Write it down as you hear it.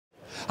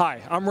Hi,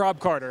 I'm Rob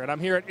Carter, and I'm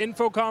here at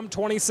Infocom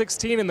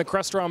 2016 in the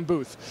Crestron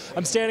booth.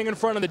 I'm standing in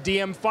front of the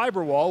DM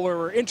fiber wall where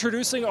we're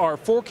introducing our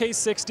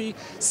 4K60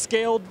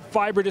 scaled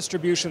fiber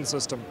distribution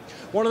system.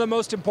 One of the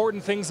most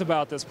important things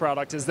about this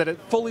product is that it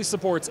fully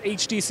supports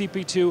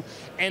HDCP2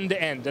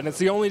 end-to-end, and it's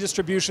the only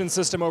distribution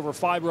system over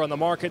fiber on the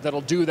market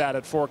that'll do that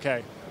at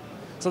 4K.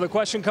 So the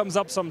question comes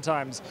up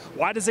sometimes,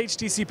 why does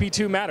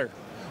HDCP2 matter?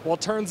 Well,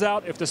 it turns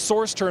out if the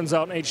source turns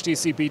out in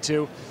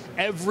HDCP2,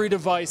 every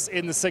device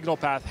in the signal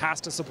path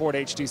has to support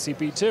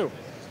HDCP2.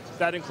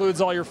 That includes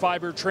all your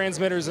fiber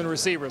transmitters and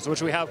receivers,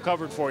 which we have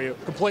covered for you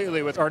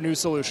completely with our new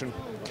solution.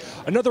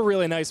 Another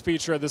really nice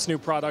feature of this new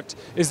product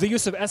is the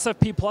use of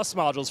SFP+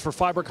 modules for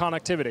fiber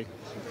connectivity.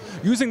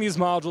 Using these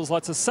modules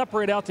lets us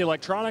separate out the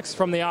electronics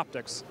from the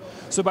optics.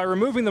 So by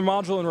removing the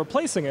module and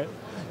replacing it,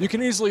 you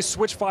can easily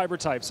switch fiber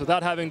types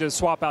without having to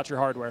swap out your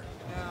hardware.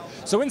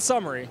 So in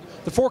summary,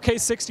 the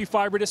 4K60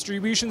 fiber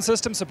distribution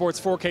system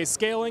supports 4K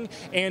scaling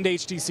and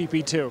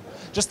HDCP2.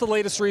 Just the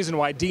latest reason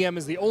why DM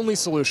is the only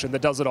solution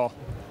that does it all.